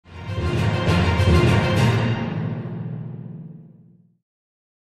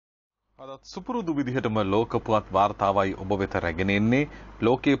අදත් සුපුරුදු විදිහටම ලෝක පුවත් වාර්තාවයි ඔබ වෙත රැගෙන එන්නේ.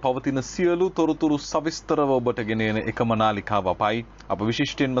 ලෝකයේ පවතින සියලු තොරතුරු සවිස්තරව ඔබට ගෙන එන එකම නාලිකාව අපයි. අප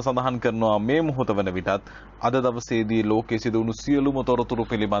විශිෂ්ටයෙන්ම සඳහන් කරනවා මේ මොහොත වන විටත් අද දවසේදී ලෝකයේ සිදු වුණු සියලුම තොරතුරු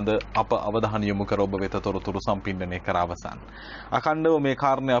පිළිබඳ අප අවධානය යොමු කර ඔබ වෙත තොරතුරු සම්පින්ඩනය කර අවසන්. අඛණ්ඩව මේ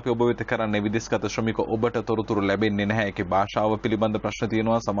කාරණය අපි ඔබ වෙත කරන්නේ විදේශගත ශ්‍රමික ඔබට තොරතුරු ලැබෙන්නේ නැහැ. ඒකේ භාෂාව පිළිබඳ ප්‍රශ්න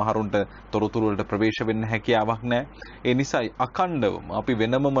තියෙනවා. සමහරුන්ට තොරතුරු වලට ප්‍රවේශ වෙන්න හැකියාවක් නැහැ. ඒ නිසායි අඛණ්ඩවම අපි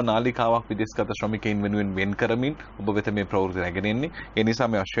වෙනමම නාලිකාවක් විදේශගත ශ්‍රමිකයින් වෙනුවෙන් වෙන් කරමින් ඔබ වෙත මේ ප්‍රවෘත්ති රැගෙන එන්නේ. ඒ නිසා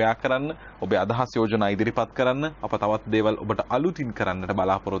මේ ශ්‍රේයා කරන්න, ඔබේ අදහස් යෝජනා ඉදිරිපත් කරන්න, අප තවත් දේවල් ඔබට අලුතින් කරන්නට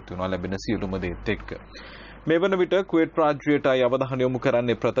බලාපොරොත්තු වෙනවා ලැබෙන සියලුම දේත් එක්ක. මේ වන විට කුවේට් රාජ්‍යයටයි අවධානය යොමු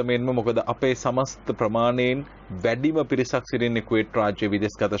කරන්නේ ප්‍රථමයෙන්ම. මොකද අපේ සමස්ත ප්‍රමාණයෙන් වැඩිම පිරිසක් සිටින්නේ කුවේට් රාජ්‍ය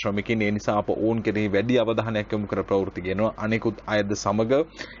විදේශගත ශ්‍රමිකයින්. ඒ නිසා අප ඔවුන් කෙරෙහි වැඩි අවධානයක් යොමු කර ප්‍රවෘත්ති ගෙනවා. අනෙකුත් අයද සමග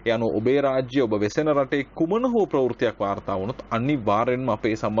ඒ අනුව ඔබේ රාජ්‍ය ඔබ වෙසෙන රටේ කුමන හෝ ප්‍රවෘත්තියක් වාර්තා වුණොත් අනිවාර්යෙන්ම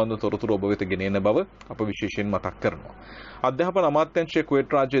අපේ සම්බන්ධ තොරතුරු ඔබ වෙත ගෙන එන බව අප විශේෂයෙන් මතක් කරනවා. අධ්‍යාපන අමාත්‍යාංශයේ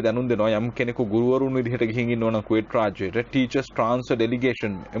කුවේට් රාජ්‍යය දැනුම් දෙනවා යම් කෙනෙකු ගුරුවරුන් විදිහට ගිහින් ඉන්නවා නම් කුවේට් රාජ්‍යයට ටීචර්ස් ට්‍රාන්ස්ෆර්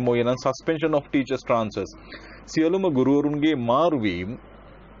ඩෙලිගේෂන් MOU නම් සස්පෙන්ෂන් ඔෆ් ටීචර්ස් ට්‍රාන්ස්ෆර්ස් සියලුම ගුරුවරුන්ගේ මාරුවීම්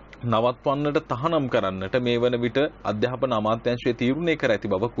නවත්වන්නට තහනම් කරන්නට මේ වන විට අධ්‍යාපන අමාත්‍යාංශය තීරණය කර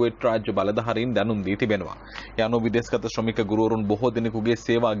ඇති බව කුවේට් රාජ්‍ය බලධාරීන් දැනුම් දී තිබෙනවා. ඒ අනුව විදේශගත ශ්‍රමික ගුරුවරුන් බොහෝ දෙනෙකුගේ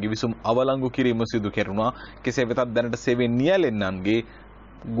සේවා ගිවිසුම් අවලංගු කිරීම සිදු කෙරුණා. කෙසේ වෙතත් දැනට සේවයෙන් නියැලෙන්නන්ගේ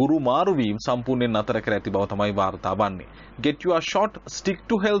ගුරු මාරුවීම් සම්පූර්ණයෙන් නතර කර ඇති බව තමයි වාර්තා වන්නේ. Get your shot, stick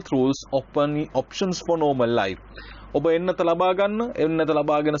to health rules, open options for normal life. ඔබ එන්නත ලබා ගන්න, එන්නත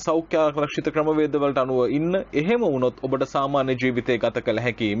ලබාගෙන සෞඛ්‍ය ආරක්ෂිත ක්‍රමවේදවලට අනුව ඉන්න. එහෙම වුණොත් ඔබට සාමාන්‍ය ජීවිතය ගත කළ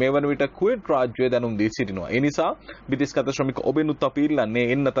හැකියි. මේ වන විට කුවේට් රාජ්‍යය දැනුම් දී සිටිනවා. ඒ නිසා විදේශගත ශ්‍රමික ඔබෙනුත් අපි ඉල්ලන්නේ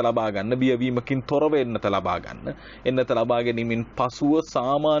එන්නත ලබා ගන්න, බියවීමකින් තොරව එන්නත ලබා ගන්න. එන්නත ලබා ගැනීමෙන් පසුව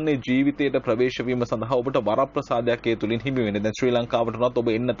සාමාන්‍ය ජීවිතයට ප්‍රවේශ වීම සඳහා ඔබට වරප්‍රසාදයක් ඒ තුලින් හිමි වෙන්නේ. දැන් ශ්‍රී ලංකාවට උනත්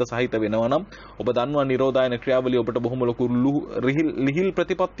ඔබ එන්නත සහිත වෙනවා නම් ඔබ දන්නවා නිරෝධායන ක්‍රියාවලිය ඔබට බොහොම ලොකු ලිහිල්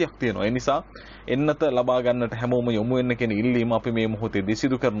ප්‍රතිපත්තියක් තියෙනවා. ඒ නිසා එන්නත ලබා ගන්නට හැමෝම යොමු වෙන්න කියන ඉල්ලීම අපි මේ මොහොතේදී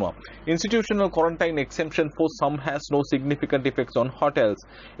සිදු කරනවා. Institutional quarantine exemption for some has no significant effects on hotels.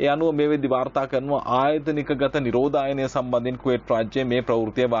 ඒ අනුව මේ වෙද්දි වාර්තා කරනවා ආයතනිකගත නිරෝධායනය සම්බන්ධයෙන් කුවේට් රාජ්‍යයේ මේ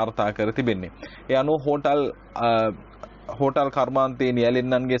ප්‍රවෘත්තිය වාර්තා කර තිබෙන්නේ. ඒ අනුව හෝටල් කර්මාන්තයේ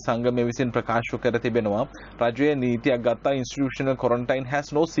නියැලෙන්නන්ගේ සංගමය විසින් ප්‍රකාශ කර තිබෙනවා රජයේ නීතියක් ගත්තා institutional quarantine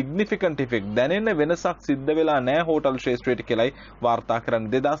has no significant effect. දැනෙන වෙනසක් සිද්ධ වෙලා නැහැ හෝටල් ශ්‍රේෂ්ඨයට කියලායි වාර්තා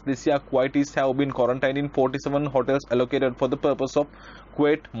කරන්නේ. 2200ක් Kuwaitis have been quarantined in 47 hotels allocated for the purpose of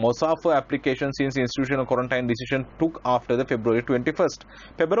Kuwait Mosafir application since institutional quarantine decision took after the February 21st.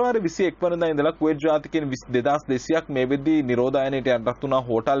 පෙබරවාරි 21 වෙනිදා ඉඳලා කුවේට් ජාතිකයන් 2200ක් මේ වෙද්දී නිරෝධායනයට යටත් වුණා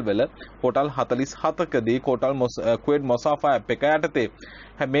හෝටල් වල. හෝටල් 47කදී කුවේට් Mosafir app එක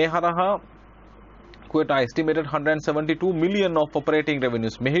යටතේ මේ හරහා Kuwait estimated 172 million of operating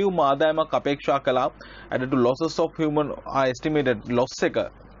revenues. මෙහිම ආදායමක් අපේක්ෂා කළා. added to losses of human estimated loss එක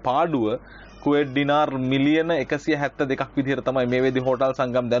පාඩුව කුවේට් ඩිනාර් මිලියන 172ක් විදිහට තමයි මේ වෙද්දි හෝටල්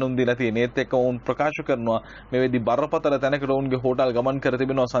සංගම් දැනුම් දීලා තියෙන්නේ. ඒත් එක්ක වුන් ප්‍රකාශ කරනවා මේ වෙද්දි බරපතල තැනකට වුන්ගේ හෝටල් ගමන් කර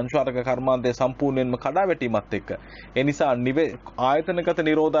තිබෙනවා සංචාරක කර්මාන්තය සම්පූර්ණයෙන්ම කඩාවැටීමත් එක්ක. ඒ නිසා ආයතනගත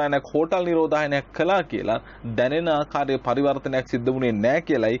නිරෝධායනයක් හෝටල් නිරෝධායනයක් කළා කියලා දැනෙන ආකාරයේ පරිවර්තනයක් සිද්ධ වුණේ නැහැ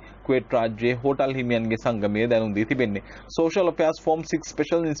කියලයි කුවේට් රාජ්‍යයේ හෝටල් හිමියන්ගේ සංගමය දැනුම් දී තිබෙන්නේ. Social Affairs form 6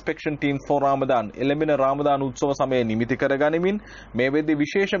 special inspection teams for Ramadan. එළඹෙන රාමදාන් උත්සව සමය නිමිති කරගනිමින් මේ වෙද්දි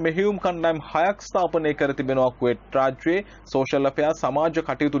විශේෂ මෙහෙයුම් කණ්ඩායම් 6ක් ස්ථාපනය කර තිබෙනවා කුවේට් රාජ්‍යයේ. සෝෂල් අපෙයාර් සමාජ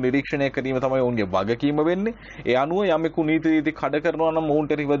කටයුතු නිරීක්ෂණය කිරීම තමයි ඔවුන්ගේ වගකීම වෙන්නේ. ඒ අනුව යමෙකු නීති රීති කඩ කරනවා නම්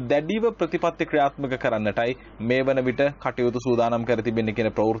ඔවුන්ට එරෙහිව දැඩිව ප්‍රතිපත්ති ක්‍රියාත්මක කරන්නටයි මේ වන විට කටයුතු සූදානම් කර තිබෙන්නේ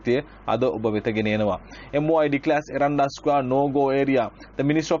කියන ප්‍රවෘත්තිය අද ඔබ වෙත ගෙන එනවා. MOI declares Eranda Square no-go area. The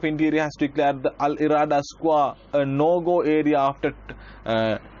Ministry of Interior has declared the Al Irada Square a no-go area after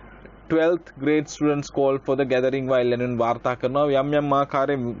 12th grade students call for the gathering while learning. වාර්තා කරනවා යම් යම්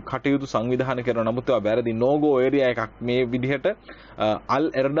ආකාරයේ කටයුතු සංවිධානය කරන නමුත් ඒවා වැරදි no-go area එකක් මේ විදිහට අල්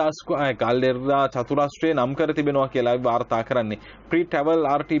එර්ඩා ස්ක්වයර් අල් එර්ඩා චතුරස්‍රය නම් කර තිබෙනවා කියලා වාර්තා කරන්නේ. pre-travel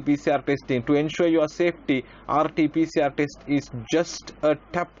RT-PCR testing to ensure your safety. RT-PCR test is just a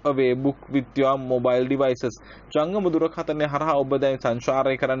tap away. Book with your mobile devices. ජංගම දුරකථනය හරහා ඔබ දැන්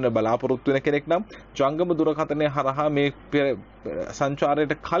සංචාරය කරන්න බලාපොරොත්තු වෙන කෙනෙක් නම් ජංගම දුරකථනය හරහා මේ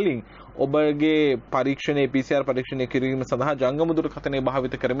සංචාරයට කලින් ඔබගේ පරීක්ෂණයේ PCR පරීක්ෂණය කිරීම සඳහා ජංගම දුරකථනය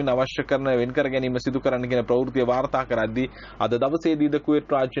භාවිත කරමින් අවශ්‍ය කරන වෙන් කර ගැනීම සිදු කරන්න කියන ප්‍රවෘත්තිය වාර්තා කරද්දී අද දවසේදීද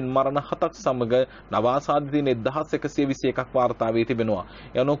කුවේට් රාජ්‍යයෙන් මරණ 7ක් සමග නවාසාදිත 1121ක් වාර්තා වී තිබෙනවා.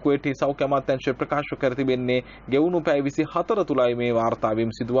 යනෝ කුවේටි සෞඛ්‍ය අමාත්‍යාංශය ප්‍රකාශ කර තිබෙන්නේ ගෙවුණු පැය 24 තුලයි මේ වාර්තා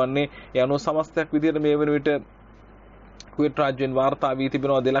වීම සිදුවන්නේ. යනෝ සමස්තයක් විදිහට මේ වෙන විට කුවේට් රාජ්‍යයෙන් වාර්තා වී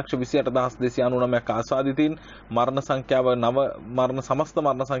තිබෙනවා 2,28,299ක් ආසාදිතයින් මරණ සංඛ්‍යාව සමස්ත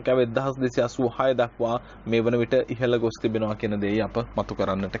මරණ සංඛ්‍යාව 1,286 දක්වා මේ වන විට ඉහළ ගොස් තිබෙනවා කියන දේ අප මතු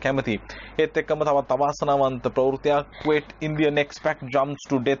කරන්නට කැමතියි. ඒත් එක්කම තවත් අවාසනාවන්ත ප්‍රවෘත්තියක් Kuwait Indian expat jumps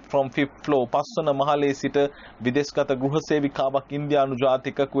to death from fifth floor. පස්වන මහලේ සිට විදේශගත ගෘහ සේවිකාවක් ඉන්දියානු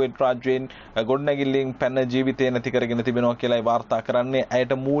ජාතික කුවේට් රාජ්‍යයෙන් ගොඩනැගිල්ලෙන් පැන ජීවිතය නැති කරගෙන තිබෙනවා කියලායි වාර්තා කරන්නේ.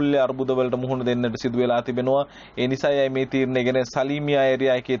 ඇයට මූල්‍ය අර්බුදවලට මුහුණ දෙන්නට සිදු වෙලා තිබෙනවා. ඒ නිසායි මේ තීරණය ගෙන සලීමියා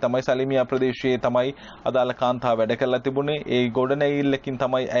ඒරියා එකේ තමයි සලීමියා ප්‍රදේශයේ තමයි අදාළ කාන්තාව වැඩ කරලා තිබුණේ. ඒ ගොඩනැගිල්ලකින්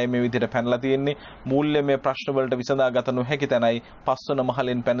තමයි ඇය මේ විදිහට පැනලා තියෙන්නේ. මූල්‍යමය ප්‍රශ්න වලට විසඳාගත නොහැකි තැනයි පස්වන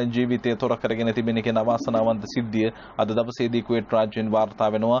මහලෙන් පැන ජීවිතය තොර කරගෙන තිබෙන කියන අවාසනාවන්ත සිද්ධිය අද දවසේදී කුවේට් රාජ්‍යයෙන්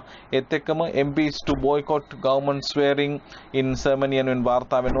වාර්තා වෙනවා. ඒත් එක්කම MPs to boycott government swearing in ceremony යනුවෙන්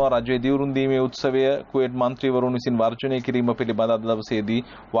වාර්තා වෙනවා. රජයේ දියුරුම් දීමේ උත්සවය කුවේට් මන්ත්‍රීවරුන් විසින් වර්ජනය කිරීම පිළිබඳ අද දවසේදී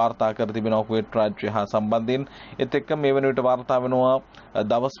වාර්තා කර තිබෙනවා කුවේට් රාජ්‍යය හා සම්බන්ධයෙන්. ඒත් එක්කම මේ වන විට වාර්තා වෙනවා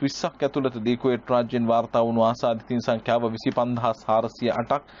දවස් 20ක් ඇතුළතදී කුවේට් රාජ්‍යයෙන් වාර්තා වුණු ආසාදිතයින් සංඛ්‍යාව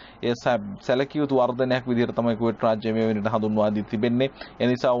 25408ක්. එය සැලකිය යුතු වර්ධනයක් විදිහට තමයි කුවේට් රාජ්‍යය මේ වෙනට හඳුන්වා දී තිබෙන්නේ. ඒ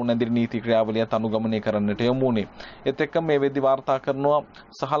නිසා උනන්දිරි නීති ක්‍රියාවලියත් අනුගමනය කරන්නට යොමු වුණේ. ඒත් එක්කම මේ වෙද්දී වාර්තා කරනවා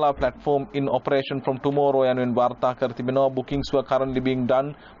සහලා platform in operation from tomorrow යනුවෙන් වාර්තා කර තිබෙනවා. bookings were currently being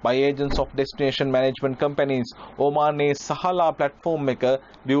done by agents of destination management companies. ඕමානයේ සහලා platform එක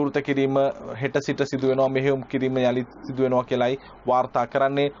විවෘත කිරීම හෙට සිට සිදු වෙනවා. මෙහෙයුම් කිරීම යලි සිදු වෙනවා කියලායි වාර්තා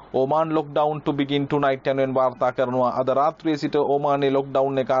කරන්නේ. Oman lockdown to begin tonight යනුවෙන් වාර්තා කරනවා. අද රාත්‍රියේ සිට ඕමානයේ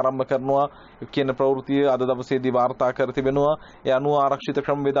lockdown එක ආරම්භ කරනවා කියන ප්‍රවෘත්තිය අද දවසේදී වාර්තා කර තිබෙනවා. ඒ අනුව ආරක්ෂිත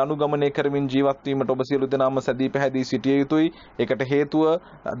ක්‍රමවේද අනුගමනය කරමින් ජීවත් වීමට ඔබ සියලු දෙනාම සැදී පැහැදී සිටිය යුතුයි. ඒකට හේතුව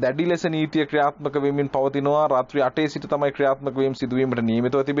දැඩි ලෙස නීතිය ක්‍රියාත්මක වෙමින් පවතිනවා. රාත්‍රී 8 සිට තමයි ක්‍රියාත්මක වීම සිදුවීමට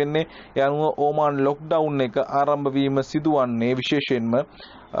නියමිතව තිබෙන්නේ. ඒ අනුව ඕමාන් lockdown එක ආරම්භ වීම සිදුවන්නේ විශේෂයෙන්ම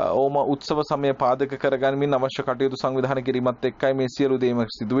ඕම උත්සව සමය පාදක කරගනිමින් අවශ්‍ය කටයුතු සංවිධානය කිරීමත් එක්කයි මේ සියලු දේම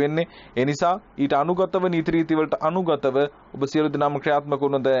සිදු වෙන්නේ. ඒ නිසා ඊට අනුගතව නීති රීති වලට අනුගතව ඔබ සියලු දෙනාම ක්‍රියාත්මක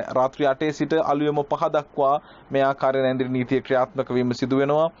වුණොත් රාත්‍රී 8 සිට අලුයම 5 දක්වා මේ ආකාරයෙන් ඇඳිරි නීතිය ක්‍රියාත්මක වීම සිදු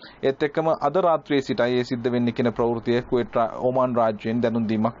වෙනවා. ඒත් එක්කම අද රාත්‍රියේ සිටයි ඒ සිද්ධ වෙන්නේ කියන ප්‍රවෘත්තිය කුවේට් ඕමාන් රාජ්‍යයෙන් දැනුම්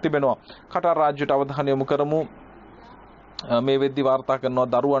දීමක් තිබෙනවා. කටාර් රාජ්‍යයට අවධානය යොමු කරමු. මේ වෙද්දී වාර්තා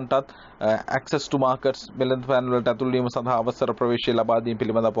කරනවා දරුවන්ටත් access to markets වෙළඳ පෑන් වලට ඇතුළු වීම සඳහා අවසර ප්‍රවේශය ලබා දීම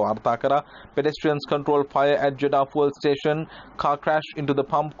පිළිබඳව වාර්තා කරා. Pedestrians control fire at Jeddah fuel station. Car crash into the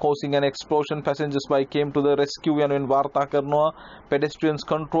pump causing an explosion. Passengers bike came to the rescue යනුවෙන් වාර්තා කරනවා. Pedestrians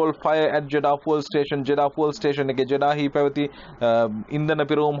control fire at Jeddah fuel station. Jeddah fuel station එකේ ජෙඩාහි පැවති ඉන්ධන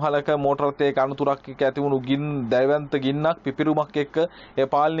පිරවුම්හලක motor තේක අනතුරක් එක්ක ඇති වුණු දැවැන්ත ගින්නක් පිපිරුමක් එක්ක ඒ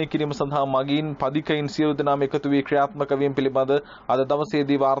පාලනය කිරීම සඳහා මගින් පදිකයින් සියලු දෙනාම එකතු වී ක්‍රියාත්මක වීම පිළිබඳ අද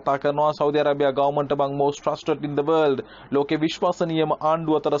දවසේදී වාර්තා කරනවා. Saudi Arabia government among most trusted in the world. ලෝකේ විශ්වසනීයම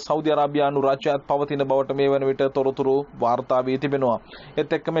ආණ්ඩුව අතර සෞදි අරාබියානු රාජ්‍යයත් පවතින බවට මේ වන විට තොරතුරු වාර්තා වී තිබෙනවා.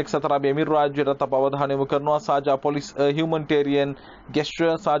 ඒත් එක්කම එක්සත් අරාබි එමිරාතු රාජ්‍යයට අවධානය යොමු කරනවා. Sharjah police humanitarian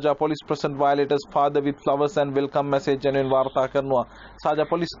gesture. Sharjah police present violators father with flowers and welcome message යනුවෙන් වාර්තා කරනවා. Sharjah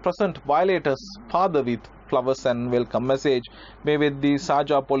police present violators father with flowers and welcome message. මේ වෙද්දී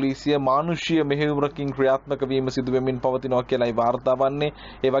සාජා පොලිසිය මානුෂීය මෙහෙයුමකින් ක්‍රියාත්මක වීම සිදු වෙමින් පවතිනවා කියලායි වාර්තා වන්නේ.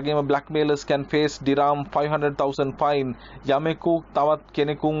 ඒ වගේම blackmailers can face dirham 500,000 fine. යමෙකු තවත්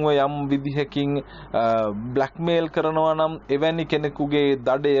කෙනෙකුන්ව යම් විදිහකින් blackmail කරනවා නම් එවැනි කෙනෙකුගේ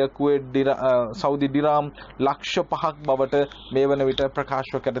දඩය සෞදි දිරාම් ලක්ෂ 5ක් බවට මේ වන විට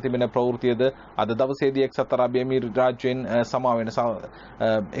ප්‍රකාශ කර තිබෙන ප්‍රවෘත්තියද අද දවසේදී එක්සත් අරාබි එමිරාතු රාජ්‍යයෙන් සමා වෙන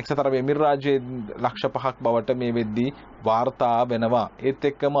එක්සත් අරාබි එමිරාතු රාජ්‍යයේ ලක්ෂ 5ක් බවට මේ වෙද්දී වාර්තා වෙනවා. ඒත්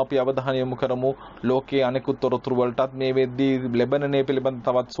එක්කම අපි අවධානය යොමු කරමු ලෝකයේ අනෙකුත් තොරතුරු වලටත් මේ වෙද්දී ලෙබනනයේ පිළිබඳ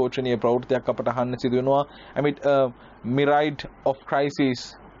තවත් සෝචනීය ප්‍රවෘත්තියක් අපට අහන්න සිදු වෙනවා. amid myriad of crises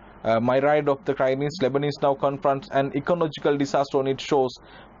myriad of the crisis Lebanese now confronts an ecological disaster on its shores.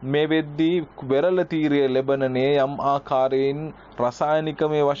 මේ වෙද්දී වෙරළ තීරයේ ලෙබනනයේ යම් ආකාරයෙන්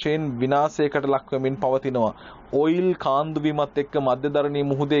රසායනිකමය වශයෙන් විනාශයකට ලක් වෙමින් පවතිනවා. ඔයිල් කාන්දු වීමත් එක්ක මධ්‍යධරණී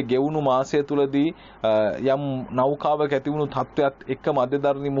මුහුදේ ගෙවුණු මාසය තුලදී යම් නෞකාවක ඇති වුණු තත්ත්වයක් එක්ක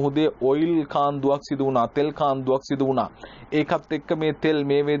මධ්‍යධරණී මුහුදේ ඔයිල් කාන්දුවක් සිදු වුණා, තෙල් කාන්දුවක් සිදු වුණා. ඒකත් එක්ක මේ තෙල්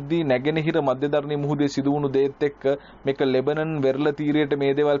මේ වෙද්දී නැගෙනහිර මධ්‍යධරණී මුහුදේ සිදු වුණු දේත් එක්ක මේක ලෙබනන් වෙරළ තීරයට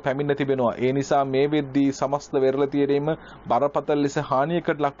මේ දේවල් පැමිණ තිබෙනවා. ඒ නිසා මේ වෙද්දී සමස්ත වෙරළ තීරයේම බරපතල ලෙස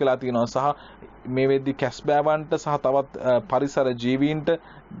හානියකට ලක් වෙලා තියෙනවා සහ මේ වෙද්දි කැස්බෑවන්ට සහ තවත් පරිසර ජීවීන්ට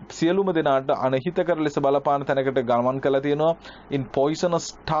සියලුම දෙනාට අනහිතකර ලෙස බලපාන තැනකට ගමන් කරලා තියෙනවා. in poisonous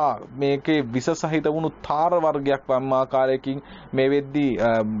tar මේකේ විස සහිත වුණු තාර වර්ගයක් වම් ආකාරයකින් මේ වෙද්දි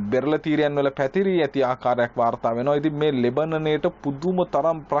බෙරළ තීරයන් වල පැතිරී ඇති ආකාරයක් වාර්තා වෙනවා. ඉතින් මේ ලෙබනනේට පුදුම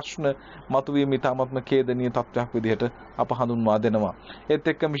තරම් ප්‍රශ්න මතුවීම ඉතාමත්ම ඛේදනීය තත්ත්වයක් විදිහට අප හඳුන්වා දෙනවා. ඒත්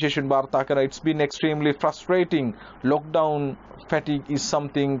එක්ක විශේෂයෙන් වාර්තා කරන it's been extremely frustrating. Lockdown fatigue is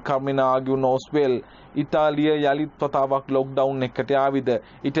something Carmina argue knows well. ඉතාලිය යලිත් වතාවක් ලොක්ඩවුන් එකට ආවිද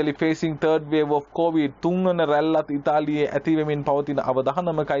Italy facing third wave of COVID තුන්වන රැල්ලත් ඉතාලියේ ඇති වෙමින් පවතින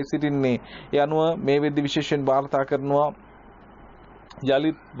අවදානමකයි සිටින්නේ. ඒ අනුව මේ වෙද්දි විශේෂයෙන් වාර්තා කරනවා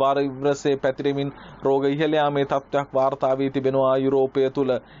යලිත් වෛරසය පැතිරෙමින් රෝග ඉහළ යාමේ තත්ත්වයක් වාර්තා වී තිබෙනවා යුරෝපය තුල.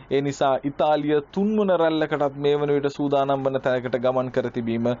 ඒ නිසා ඉතාලිය තුන්වන රැල්ලකටත් මේ වන විට සූදානම් වන තැනකට ගමන් කර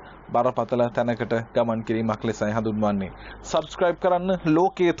තිබීම බරපතල තැනකට ගමන් කිරීමක් ලෙසයි හඳුන්වන්නේ. සබ්ස්ක්‍රයිබ් කරන්න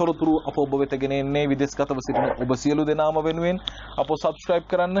ලෝකයේ තොරතුරු අප ඔබ වෙත ගෙන එන්නේ විදේශගතව සිටින ඔබ සියලු දෙනාම වෙනුවෙන්. අප සබ්ස්ක්‍රයිබ්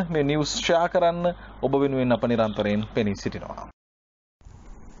කරන්න, මේ නිවුස් ෂෙයා කරන්න ඔබ වෙනුවෙන් අප නිරන්තරයෙන් පෙනී සිටිනවා.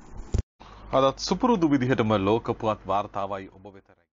 අදත් සුපුරුදු විදිහටම ලෝක පුවත් වාර්තාවයි ඔබ වෙත